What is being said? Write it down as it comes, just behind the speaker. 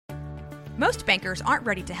Most bankers aren't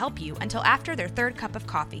ready to help you until after their third cup of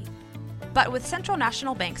coffee. But with Central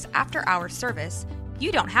National Bank's after-hours service,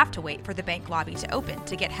 you don't have to wait for the bank lobby to open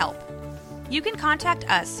to get help. You can contact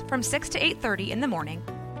us from 6 to 8:30 in the morning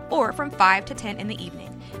or from 5 to 10 in the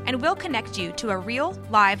evening, and we'll connect you to a real,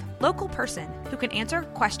 live, local person who can answer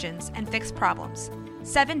questions and fix problems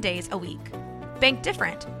 7 days a week. Bank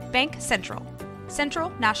different. Bank Central. Central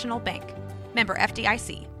National Bank. Member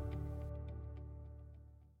FDIC.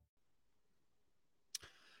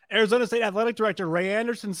 Arizona State Athletic Director Ray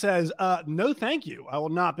Anderson says, no, thank you. I will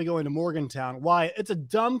not be going to Morgantown. Why? It's a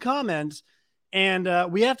dumb comment,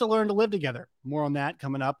 and we have to learn to live together. More on that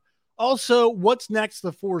coming up. Also, what's next?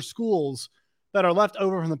 The 4 schools that are left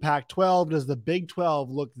over from the Pac-12. Does the Big 12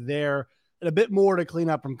 look there? And a bit more to clean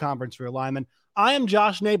up from conference realignment. I am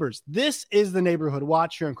Josh Neighbors. This is the Neighborhood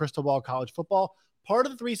Watch here in Crystal Ball College Football, part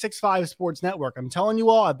of the 365 Sports Network. I'm telling you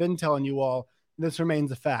all, I've been telling you all, this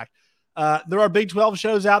remains a fact. There are Big 12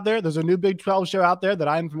 shows out there. There's a new Big 12 show out there that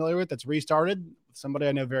I'm familiar with that's restarted. Somebody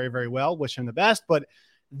I know very, very well. Wish him the best. But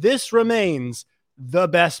this remains the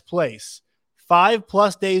best place.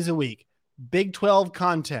 5+ days a week. Big 12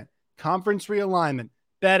 content, conference realignment,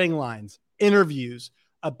 betting lines, interviews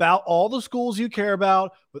about all the schools you care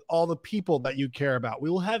about with all the people that you care about. We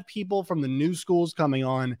will have people from the new schools coming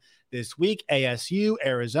on this week. ASU,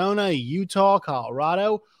 Arizona, Utah,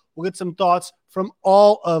 Colorado. We'll get some thoughts from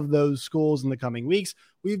all of those schools in the coming weeks.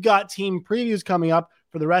 We've got team previews coming up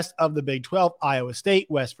for the rest of the Big 12, Iowa State,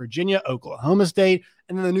 West Virginia, Oklahoma State,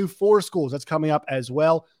 and then the new 4 schools that's coming up as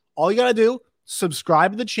well. All you got to do,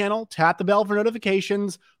 subscribe to the channel, tap the bell for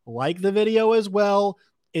notifications, like the video as well.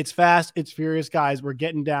 It's fast, it's furious, guys. We're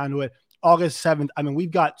getting down to it. August 7th. I mean,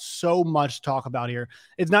 we've got so much to talk about here.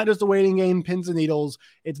 It's not just a waiting game, pins and needles.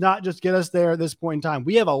 It's not just get us there at this point in time.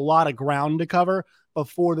 We have a lot of ground to cover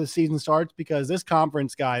before the season starts because this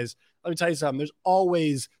conference, guys, let me tell you something. There's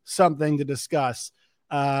always something to discuss.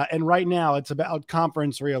 And right now it's about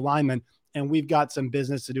conference realignment, and we've got some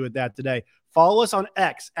business to do with that today. Follow us on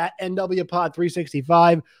X at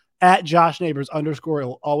NWPod365, at Josh Neighbors _. It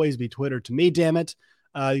will always be Twitter to me, damn it.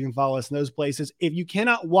 You can follow us in those places. If you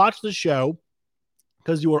cannot watch the show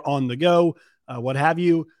because you are on the go, what have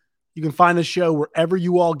you, you can find the show wherever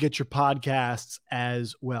you all get your podcasts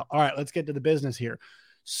as well. All right, let's get to the business here.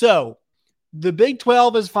 So the Big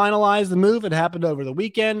 12 has finalized the move. It happened over the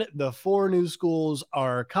weekend. The 4 new schools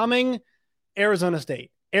are coming. Arizona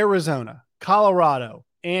State, Arizona, Colorado,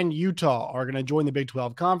 and Utah are going to join the Big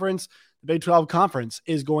 12 Conference. The Big 12 Conference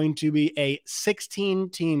is going to be a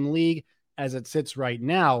 16-team league as it sits right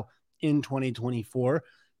now in 2024.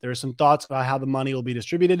 There are some thoughts about how the money will be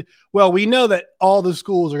distributed. Well, we know that all the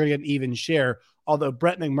schools are going to get an even share, although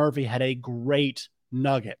Brett McMurphy had a great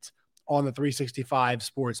nugget on the 365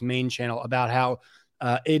 Sports main channel about how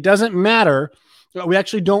it doesn't matter. We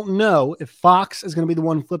actually don't know if Fox is going to be the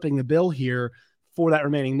one flipping the bill here for that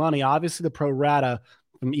remaining money. Obviously, the pro rata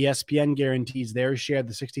from ESPN guarantees their share,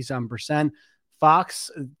 the 60-some%. Fox,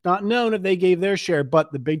 not known if they gave their share,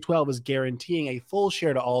 but the Big 12 is guaranteeing a full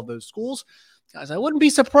share to all of those schools. Guys, I wouldn't be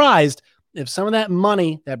surprised if some of that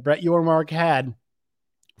money that Brett Yormark had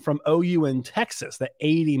from OU in Texas, the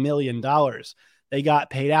 $80 million they got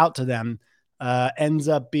paid out to them, ends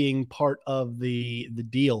up being part of the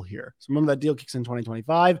deal here. So remember, that deal kicks in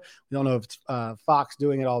 2025. We don't know if it's Fox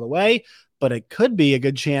doing it all the way, but it could be a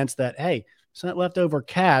good chance that, hey, some of that leftover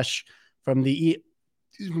cash from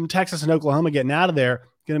Texas and Oklahoma getting out of there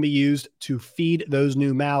going to be used to feed those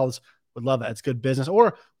new mouths. Would love that. It's good business.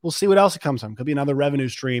 Or we'll see what else it comes from. Could be another revenue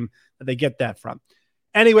stream that they get that from.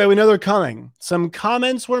 Anyway, we know they're coming. Some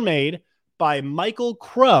comments were made by Michael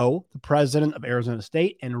Crow, the president of Arizona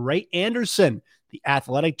State, and Ray Anderson, the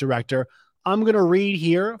athletic director. I'm going to read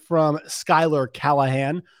here from Skylar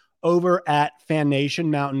Callahan over at Fan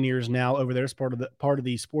Nation Mountaineers Now over there as part of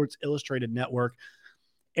the Sports Illustrated Network.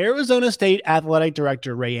 Arizona State athletic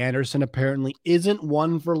director Ray Anderson apparently isn't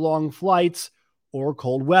one for long flights or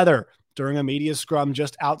cold weather. During a media scrum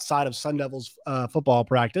just outside of Sun Devils football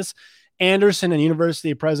practice, Anderson and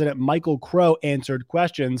University President Michael Crow answered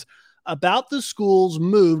questions about the school's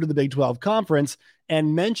move to the Big 12 Conference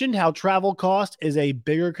and mentioned how travel cost is a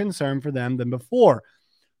bigger concern for them than before.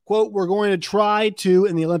 Quote, "We're going to try to,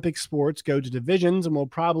 in the Olympic sports, go to divisions, and we'll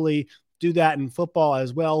probably do that in football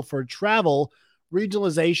as well. For travel,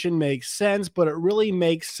 regionalization makes sense, but it really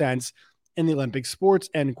makes sense in the Olympic sports,"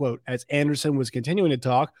 end quote. As Anderson was continuing to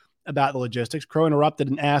talk about the logistics, Crow interrupted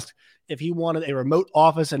and asked if he wanted a remote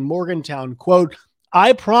office in Morgantown. Quote,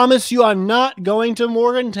 "I promise you I'm not going to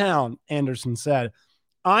Morgantown," Anderson said.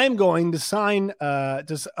 "I'm going to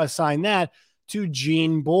assign that to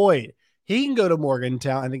Gene Boyd. He can go to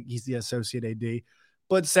Morgantown. I think he's the associate AD.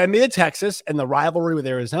 But send me to Texas and the rivalry with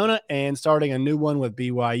Arizona and starting a new one with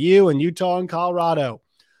BYU and Utah and Colorado.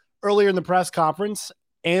 Earlier in the press conference,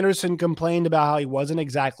 Anderson complained about how he wasn't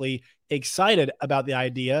exactly excited about the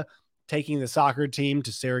idea taking the soccer team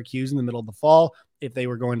to Syracuse in the middle of the fall if they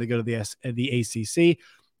were going to go to the ACC.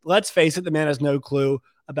 Let's face it, the man has no clue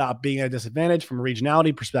about being at a disadvantage from a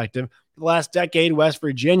regionality perspective. For the last decade, West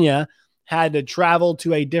Virginia had to travel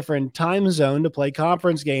to a different time zone to play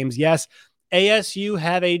conference games. Yes, ASU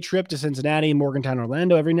have a trip to Cincinnati, Morgantown,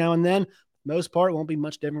 Orlando every now and then. Most part, won't be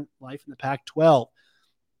much different life in the Pac-12. All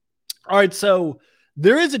right, so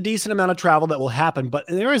there is a decent amount of travel that will happen, but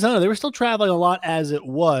in Arizona, they were still traveling a lot as it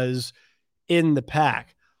was in the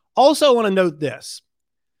Pac. Also, I want to note this.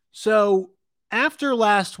 So after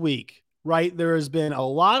last week, right, there has been a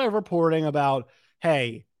lot of reporting about,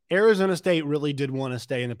 hey, Arizona State really did want to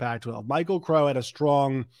stay in the Pac-12. Michael Crow had a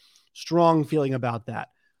strong feeling about that.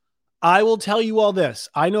 I will tell you all this.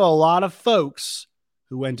 I know a lot of folks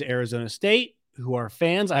who went to Arizona State who are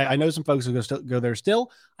fans. I know some folks who go there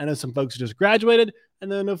still. I know some folks who just graduated,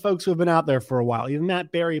 and then I know folks who have been out there for a while. Even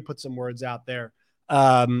Matt Berry put some words out there,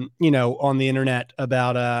 on the internet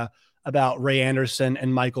about Ray Anderson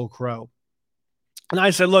and Michael Crow. And I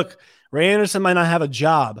said, look, Ray Anderson might not have a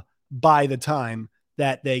job by the time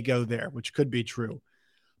that they go there, which could be true.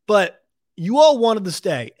 But you all wanted to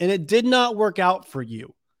stay, and it did not work out for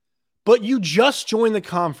you. But you just joined the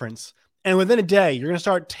conference, and within a day, you're going to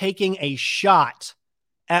start taking a shot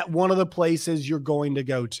at one of the places you're going to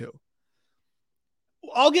go to.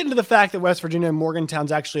 I'll get into the fact that West Virginia and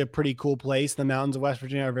Morgantown's actually a pretty cool place. The mountains of West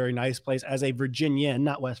Virginia are a very nice place. As a Virginian,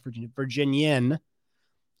 not West Virginia, Virginian,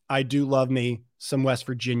 I do love me some West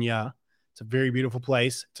Virginia. It's a very beautiful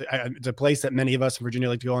place. It's a place that many of us in Virginia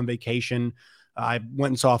like to go on vacation. I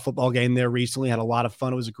went and saw a football game there recently, had a lot of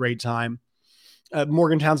fun. It was a great time.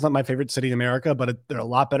 Morgantown's not my favorite city in America, but there are a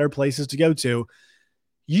lot better places to go to.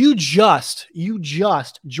 You just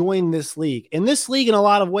joined this league. And this league, in a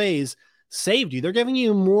lot of ways, saved you. They're giving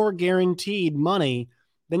you more guaranteed money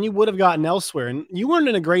than you would have gotten elsewhere. And you weren't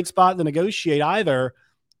in a great spot to negotiate either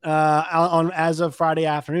as of Friday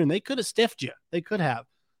afternoon. They could have stiffed you. They could have.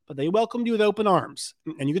 But they welcomed you with open arms.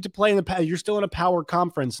 And you get to play you're still in a power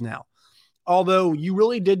conference now. Although you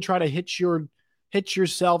really did try to hitch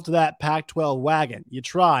yourself to that Pac-12 wagon. You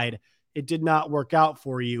tried. It did not work out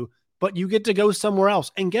for you, but you get to go somewhere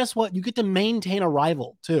else. And guess what? You get to maintain a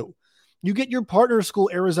rival too. You get your partner school,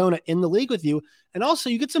 Arizona, in the league with you. And also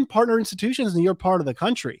you get some partner institutions in your part of the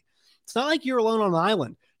country. It's not like you're alone on an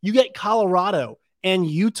island. You get Colorado and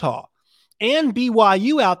Utah and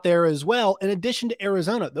BYU out there as well, in addition to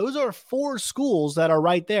Arizona. Those are 4 schools that are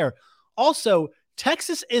right there. Also,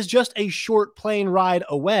 Texas is just a short plane ride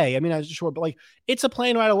away. I mean, it's short, but it's a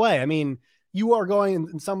plane ride away. I mean, you are going,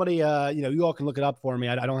 and somebody, you all can look it up for me.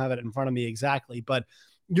 I don't have it in front of me exactly, but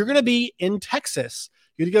you're going to be in Texas.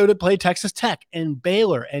 You're going to go to play Texas Tech and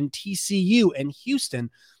Baylor and TCU and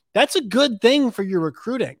Houston. That's a good thing for your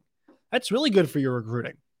recruiting. That's really good for your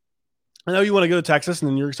recruiting. I know you want to go to Texas, and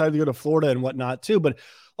then you're excited to go to Florida and whatnot too, but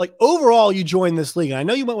overall, you join this league. And I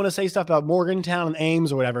know you might want to say stuff about Morgantown and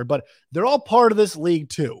Ames or whatever, but they're all part of this league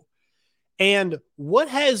too. And what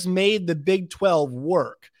has made the Big 12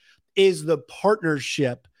 work is the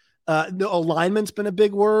partnership. The alignment's been a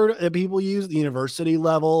big word that people use, the university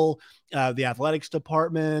level, the athletics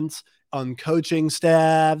departments, on coaching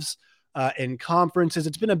staffs, and conferences.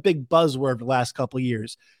 It's been a big buzzword the last couple of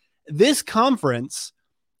years. This conference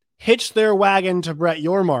hitched their wagon to Brett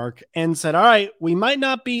Yormark and said, all right, we might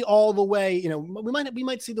not be all the way, we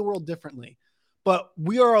might see the world differently, but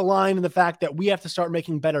we are aligned in the fact that we have to start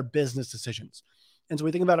making better business decisions. And so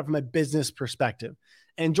we think about it from a business perspective.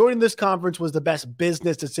 And joining this conference was the best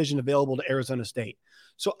business decision available to Arizona State.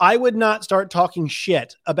 So I would not start talking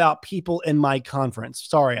shit about people in my conference.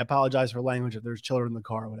 Sorry, I apologize for language if there's children in the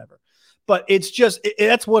car or whatever. But it's just,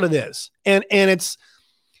 that's what it is. And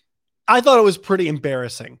I thought it was pretty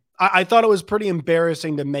embarrassing. I thought it was pretty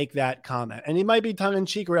embarrassing to make that comment. And it might be tongue in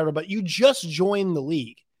cheek or whatever, but you just joined the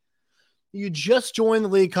league. You just joined the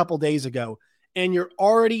league a couple days ago, and you're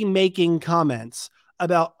already making comments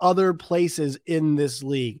about other places in this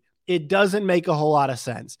league. It doesn't make a whole lot of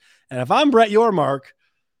sense. And if I'm Brett Yormark,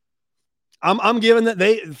 I'm giving that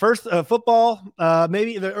they first football,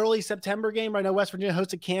 maybe the early September game. Right now, West Virginia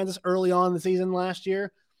hosted Kansas early on in the season last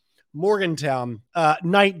year. Morgantown,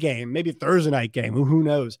 night game, maybe Thursday night game. Who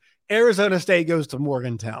knows? Arizona State goes to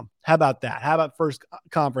Morgantown. How about that? How about first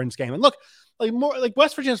conference game? And look,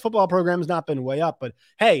 West Virginia's football program has not been way up, but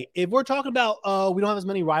hey, if we're talking about we don't have as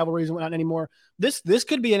many rivalries and whatnot anymore, this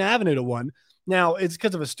could be an avenue to one. Now it's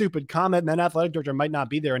because of a stupid comment, and that athletic director might not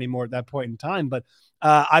be there anymore at that point in time. But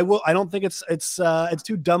I don't think it's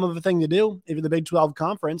too dumb of a thing to do if you're the Big 12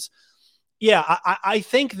 conference. Yeah, I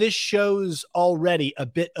think this shows already a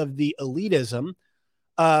bit of the elitism.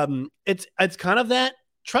 It's kind of that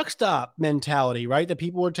truck stop mentality, right? That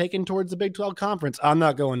people are taking towards the Big 12 conference. I'm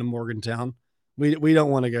not going to Morgantown. We don't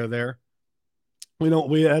want to go there.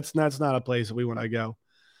 That's not a place that we want to go.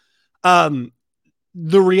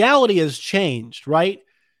 The reality has changed, right?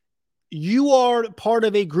 You are part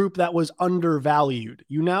of a group that was undervalued.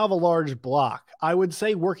 You now have a large block. I would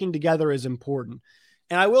say working together is important.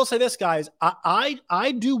 And I will say this, guys,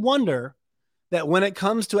 I do wonder that when it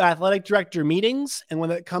comes to athletic director meetings and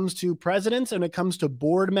when it comes to presidents and it comes to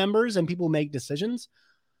board members and people make decisions,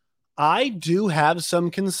 I do have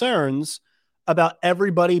some concerns about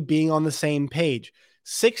everybody being on the same page.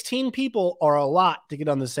 16 people are a lot to get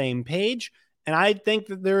on the same page. And I think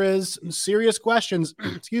that there is serious questions,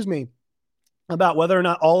 excuse me, about whether or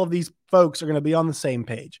not all of these folks are going to be on the same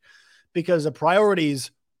page because the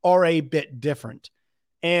priorities are a bit different.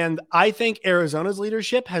 And I think Arizona's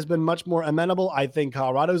leadership has been much more amenable. I think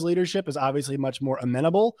Colorado's leadership is obviously much more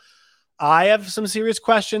amenable. I have some serious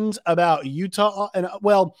questions about Utah. And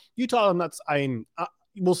well, Utah,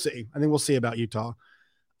 we'll see. I think we'll see about Utah.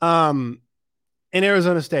 In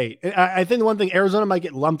Arizona State, I think the one thing, Arizona might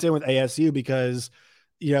get lumped in with ASU because,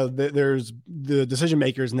 there's the decision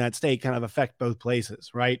makers in that state kind of affect both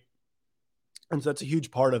places, right? And so that's a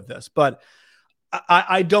huge part of this. But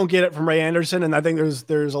I don't get it from Ray Anderson, and I think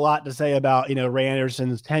there's a lot to say about Ray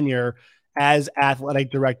Anderson's tenure as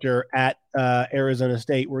athletic director at Arizona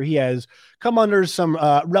State, where he has come under some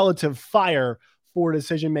relative fire for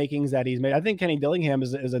decision makings that he's made. I think Kenny Dillingham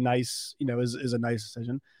is a nice is a nice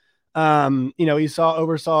decision. He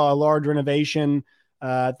oversaw a large renovation,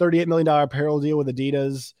 $38 million apparel deal with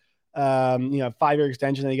Adidas, 5-year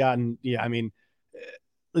extension that he got. And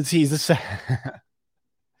let's see, this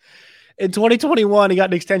in 2021, he got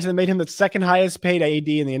an extension that made him the second highest paid AD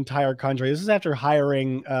in the entire country. This is after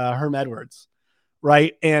hiring Herm Edwards,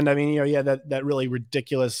 right? And that really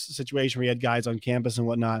ridiculous situation where he had guys on campus and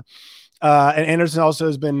whatnot. And Anderson also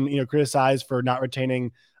has been criticized for not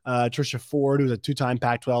retaining Trisha Ford, who's a 2-time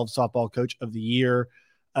Pac-12 softball coach of the year.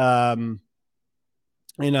 He got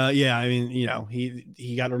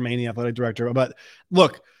to remain the athletic director. But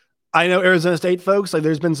look, I know Arizona State folks,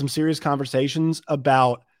 there's been some serious conversations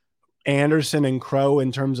about Anderson and Crow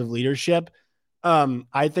in terms of leadership.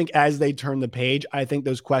 I think as they turn the page, I think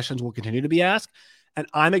those questions will continue to be asked. And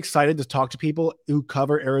I'm excited to talk to people who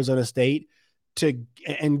cover Arizona State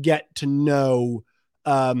and get to know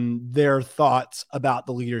their thoughts about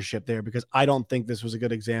the leadership there, because I don't think this was a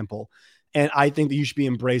good example. And I think that you should be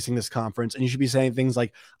embracing this conference, and you should be saying things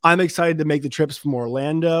like, I'm excited to make the trips from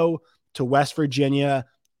Orlando to West Virginia,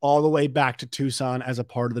 all the way back to Tucson as a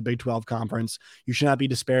part of the Big 12 conference. You should not be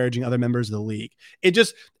disparaging other members of the league.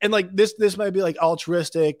 This might be like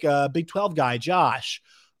altruistic Big 12 guy, Josh.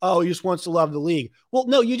 Oh, he just wants to love the league. Well,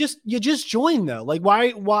 no, you just joined though.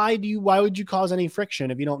 Why would you cause any friction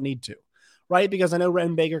if you don't need to? Right? Because I know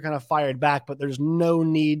Ren Baker kind of fired back, but there's no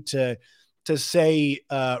need to say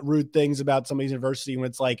rude things about somebody's university when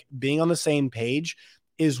it's like being on the same page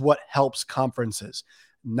is what helps conferences.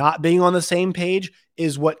 Not being on the same page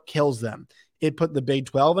is what kills them. It put the Big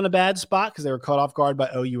 12 in a bad spot because they were caught off guard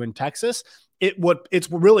by OU and Texas.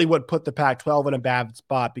 It's really what put the Pac-12 in a bad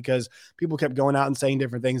spot because people kept going out and saying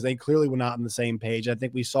different things. They clearly were not on the same page. I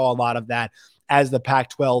think we saw a lot of that as the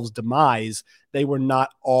Pac-12's demise. They were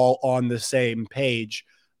not all on the same page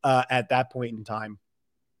at that point in time.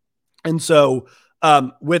 And so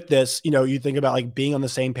with this, you think about being on the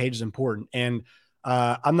same page is important. And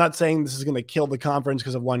I'm not saying this is going to kill the conference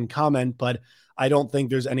because of one comment, but I don't think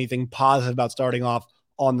there's anything positive about starting off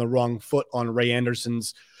on the wrong foot on Ray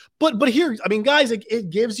Anderson's. But here, guys, it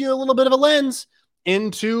gives you a little bit of a lens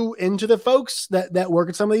into the folks that work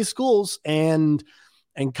at some of these schools and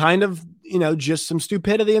kind of, just some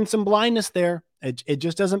stupidity and some blindness there. It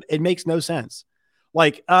just doesn't, it makes no sense.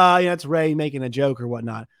 It's Ray making a joke or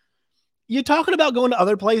whatnot. You're talking about going to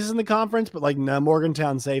other places in the conference, but no,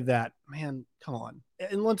 Morgantown saved that. Man, come on.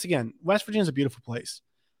 And once again, West Virginia is a beautiful place.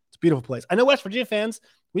 It's a beautiful place. I know West Virginia fans,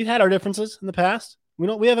 we've had our differences in the past.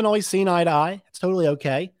 We haven't always seen eye to eye. It's totally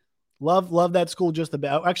okay. Love that school just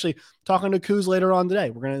about. Actually, talking to Coos later on today.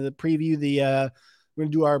 We're going to preview we're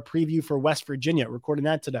going to do our preview for West Virginia, recording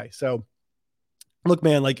that today. So look,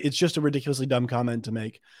 man, it's just a ridiculously dumb comment to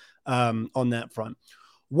make on that front.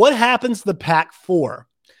 What happens to the Pac-4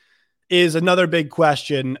 is another big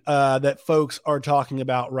question that folks are talking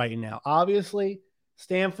about right now. Obviously,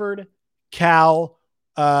 Stanford, Cal,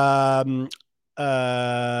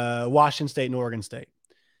 Washington State and Oregon State.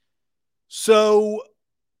 So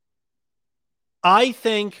I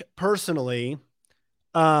think personally,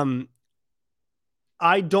 I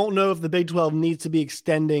don't know if the Big 12 needs to be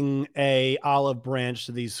extending a olive branch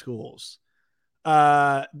to these schools.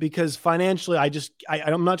 Because financially,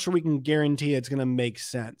 I'm not sure we can guarantee it's going to make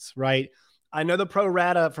sense, right? I know the pro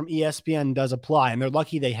rata from ESPN does apply, and they're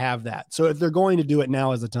lucky they have that. So if they're going to do it,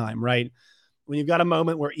 now is the time, right? When you've got a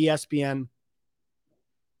moment where ESPN,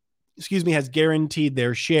 has guaranteed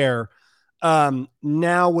their share,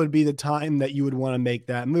 now would be the time that you would want to make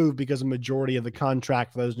that move, because a majority of the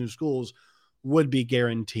contract for those new schools would be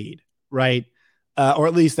guaranteed, right? Or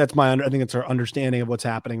at least that's I think it's our understanding of what's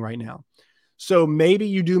happening right now. So maybe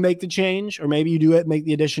you do make the change, or maybe you do make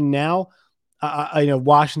the addition now. I know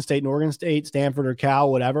Washington State and Oregon State, Stanford or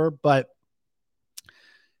Cal, whatever, but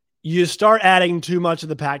you start adding too much of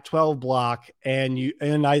the Pac-12 block,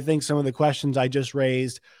 and I think some of the questions I just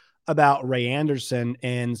raised about Ray Anderson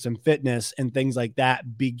and some fitness and things like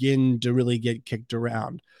that begin to really get kicked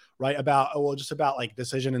around, right? Just about like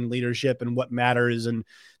decision and leadership and what matters. And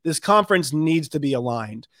this conference needs to be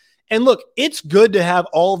aligned. And look, it's good to have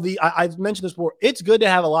I've mentioned this before. It's good to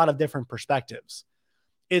have a lot of different perspectives.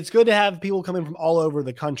 It's good to have people coming from all over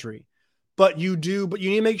the country, but you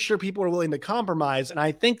need to make sure people are willing to compromise. And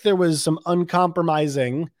I think there was some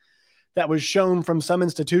uncompromising that was shown from some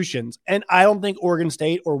institutions. And I don't think Oregon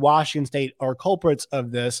State or Washington State are culprits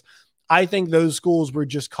of this. I think those schools were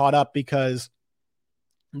just caught up because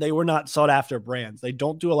they were not sought after brands. They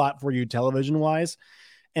don't do a lot for you television wise.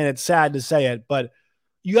 And it's sad to say it, but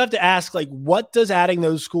you have to ask, like, what does adding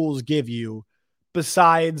those schools give you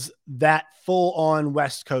besides that full on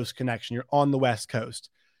West Coast connection? You're on the West Coast.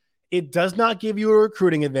 It does not give you a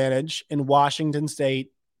recruiting advantage in Washington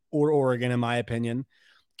State or Oregon, in my opinion.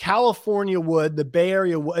 California would, the Bay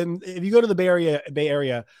Area would. And if you go to the Bay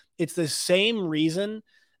Area, it's the same reason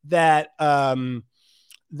that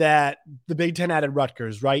that the Big Ten added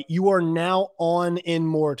Rutgers, right? You are now in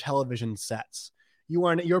more television sets.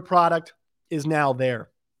 Your product is now there.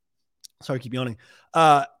 Sorry, I keep yawning.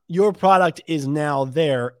 Your product is now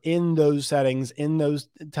there in those settings, in those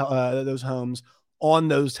homes, on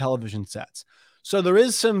those television sets. So there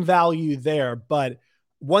is some value there. But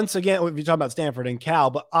once again, if you talk about Stanford and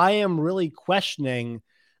Cal, but I am really questioning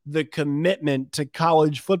the commitment to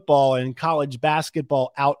college football and college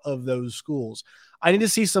basketball out of those schools. I need to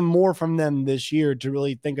see some more from them this year to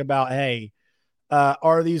really think about, hey,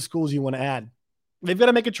 are these schools you want to add? They've got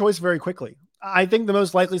to make a choice very quickly. I think the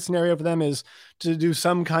most likely scenario for them is to do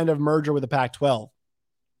some kind of merger with the Pac-12.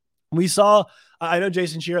 We saw, I know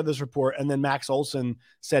Jason Shearer had this report, and then Max Olson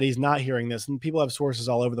said he's not hearing this, and people have sources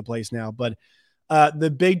all over the place now, but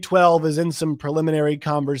the Big 12 is in some preliminary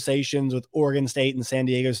conversations with Oregon State and San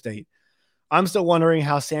Diego State. I'm still wondering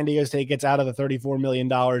how San Diego State gets out of the $34 million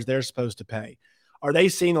they're supposed to pay. Are they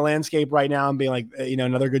seeing the landscape right now and being like,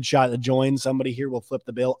 another good shot to join? Somebody here will flip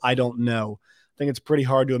the bill? I don't know. I think it's pretty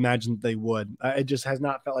hard to imagine that they would. It just has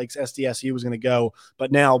not felt like SDSU was going to go.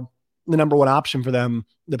 But now the number one option for them,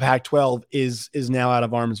 the Pac-12, is now out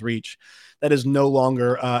of arm's reach. That is no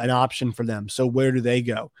longer an option for them. So where do they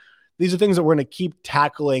go? These are things that we're going to keep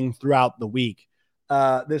tackling throughout the week.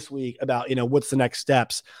 This week about, what's the next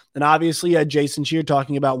steps. And obviously, Jason Shear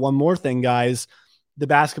talking about one more thing, guys, the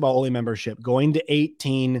basketball only membership, going to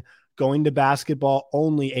 18, going to basketball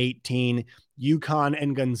only 18, UConn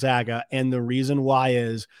and Gonzaga. And the reason why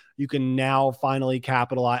is you can now finally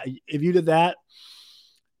capitalize. If you did that,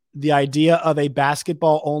 the idea of a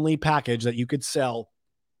basketball only package that you could sell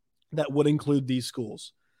that would include these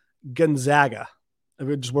schools, Gonzaga, if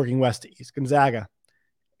we're just working west to east, Gonzaga,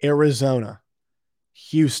 Arizona,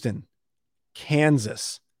 Houston,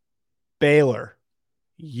 Kansas, Baylor,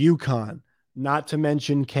 UConn, not to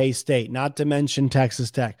mention K-State, not to mention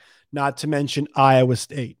Texas Tech, not to mention Iowa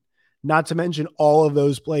State, not to mention all of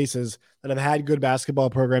those places that have had good basketball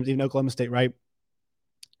programs, even Oklahoma State, right?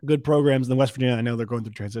 Good programs in West Virginia. I know they're going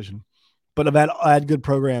through transition, but have had good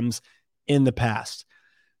programs in the past.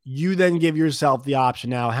 You then give yourself the option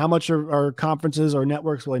now. How much are conferences or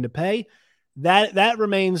networks willing to pay? That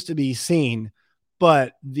remains to be seen.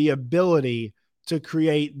 But the ability to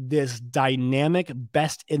create this dynamic,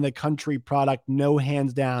 best in the country product, no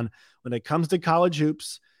hands down, when it comes to college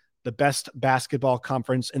hoops, the best basketball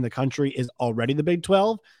conference in the country is already the Big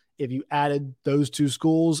 12. If you added those two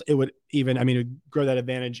schools, it would grow that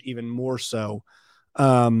advantage even more so.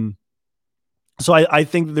 So I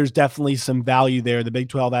think that there's definitely some value there. The Big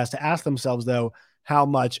 12 has to ask themselves, though, how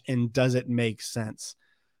much and does it make sense?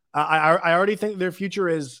 I already think their future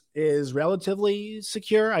is relatively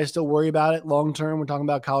secure. I still worry about it long term. We're talking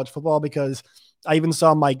about college football because I even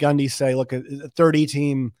saw Mike Gundy say, look, a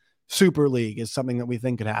 30-team Super League is something that we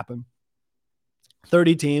think could happen.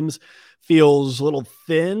 30 teams feels a little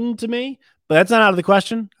thin to me, but that's not out of the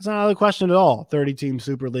question. It's not out of the question at all. 30-team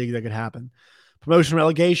Super League that could happen. Promotion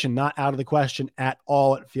relegation, not out of the question at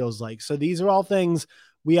all, it feels like. So these are all things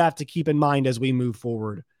we have to keep in mind as we move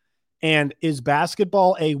forward. And is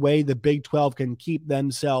basketball a way the Big 12 can keep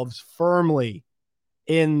themselves firmly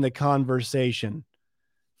in the conversation?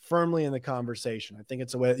 Firmly in the conversation. I think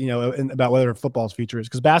it's a way, about whether football's future is,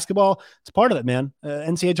 because basketball, it's part of it, man.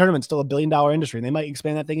 NCAA tournament's still $1 billion industry, and they might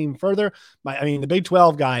expand that thing even further. The Big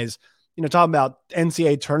 12 guys, talking about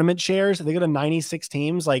NCAA tournament shares, they go to 96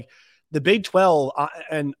 teams. Like the Big 12,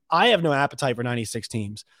 and I have no appetite for 96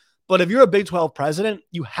 teams, but if you're a Big 12 president,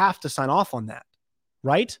 you have to sign off on that,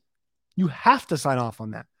 right? You have to sign off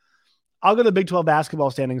on that. I'll go to the Big 12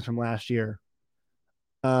 basketball standings from last year.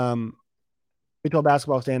 Big 12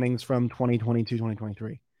 basketball standings from 2022,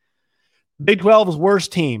 2023. Big 12's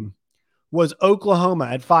worst team was Oklahoma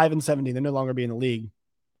at 5-17. They're no longer be in the league.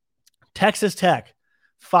 Texas Tech,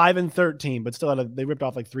 5-13, but still they ripped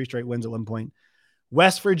off like 3 straight wins at one point.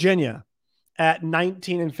 West Virginia at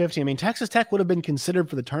 19-15. Texas Tech would have been considered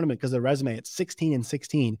for the tournament because of their resume at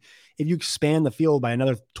 16-16. If you expand the field by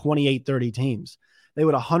another 28, 30 teams, they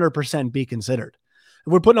would 100% be considered.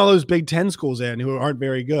 If we're putting all those Big 10 schools in who aren't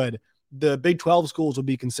very good, the Big 12 schools would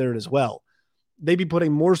be considered as well. They'd be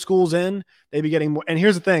putting more schools in. They'd be getting more. And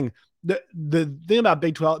here's the thing. The thing about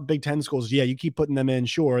Big 12, Big 10 schools, you keep putting them in,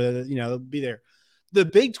 sure, they'll be there. The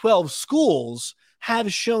Big 12 schools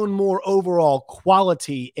have shown more overall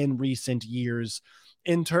quality in recent years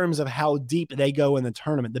in terms of how deep they go in the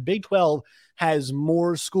tournament. The Big 12 has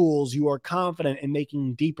more schools you are confident in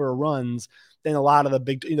making deeper runs than a lot of the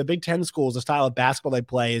Big 10 schools. The style of basketball they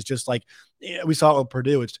play is just like, we saw it with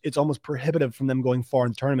Purdue. It's almost prohibitive from them going far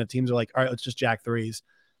in the tournament. Teams are like, all right, let's just jack threes.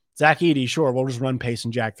 Zach Edey, sure, we'll just run pace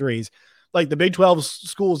and jack threes. Like the Big 12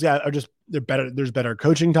 schools, they're better. There's better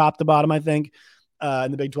coaching top to bottom, I think.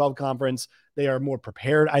 In the Big 12 conference, they are more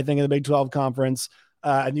prepared, I think, in the Big 12 conference.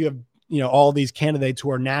 And you have, all these candidates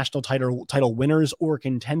who are national title winners or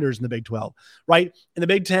contenders in the Big 12, right? In the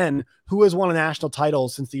Big 10, who has won a national title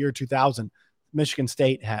since the year 2000? Michigan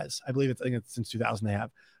State has. I think it's since 2000 they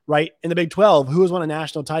have, right? In the Big 12, who has won a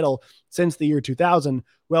national title since the year 2000?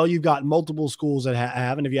 Well, you've got multiple schools that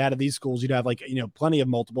have, and if you added these schools, you'd have plenty of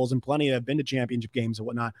multiples and plenty that have been to championship games and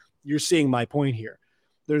whatnot. You're seeing my point here.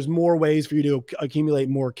 There's more ways for you to accumulate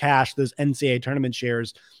more cash, those NCAA tournament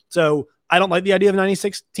shares. So I don't like the idea of a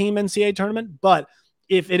 96-team NCAA tournament, but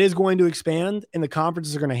if it is going to expand and the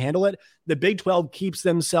conferences are going to handle it, the Big 12 keeps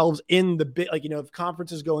themselves in the bit, if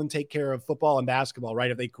conferences go and take care of football and basketball,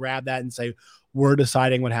 right? If they grab that and say, we're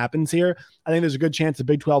deciding what happens here, I think there's a good chance the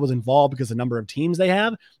Big 12 is involved because of the number of teams they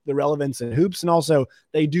have, the relevance in hoops, and also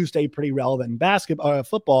they do stay pretty relevant in basketball,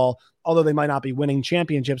 football, although they might not be winning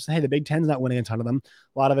championships. Hey, the Big Ten's not winning a ton of them.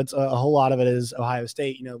 A whole lot of it is Ohio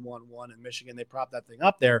State, 1-1, and Michigan, they prop that thing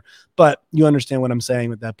up there. But you understand what I'm saying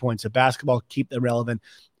with that point. So basketball, keep them relevant.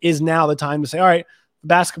 Is now the time to say, all right,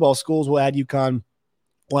 basketball schools will add UConn,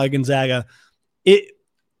 will add Gonzaga.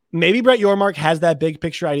 Maybe Brett Yormark has that big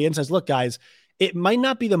picture idea and says, look, guys, it might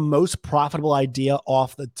not be the most profitable idea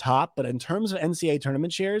off the top, but in terms of NCAA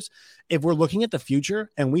tournament shares, if we're looking at the future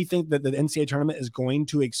and we think that the NCAA tournament is going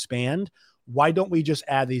to expand, why don't we just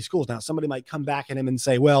add these schools? Now, somebody might come back at him and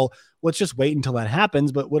say, well, let's just wait until that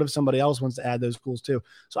happens. But what if somebody else wants to add those schools too?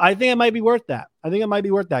 So I think it might be worth that.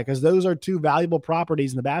 Because those are two valuable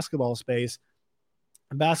properties in the basketball space.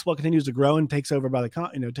 And basketball continues to grow and taken over by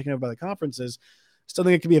the conferences. Still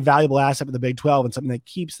think it could be a valuable asset for the Big 12 and something that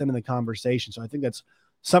keeps them in the conversation. So I think that's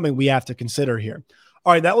something we have to consider here.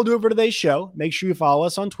 All right, that will do it for today's show. Make sure you follow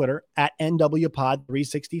us on Twitter at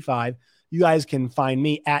NWPod365. You guys can find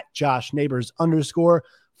me at @JoshNeighbors_.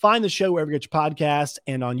 Find the show wherever you get your podcasts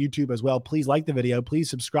and on YouTube as well. Please like the video. Please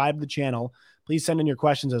subscribe to the channel. Please send in your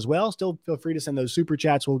questions as well. Still feel free to send those super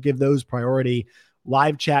chats. We'll give those priority.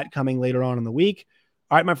 Live chat coming later on in the week.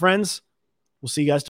 All right, my friends, we'll see you guys tomorrow.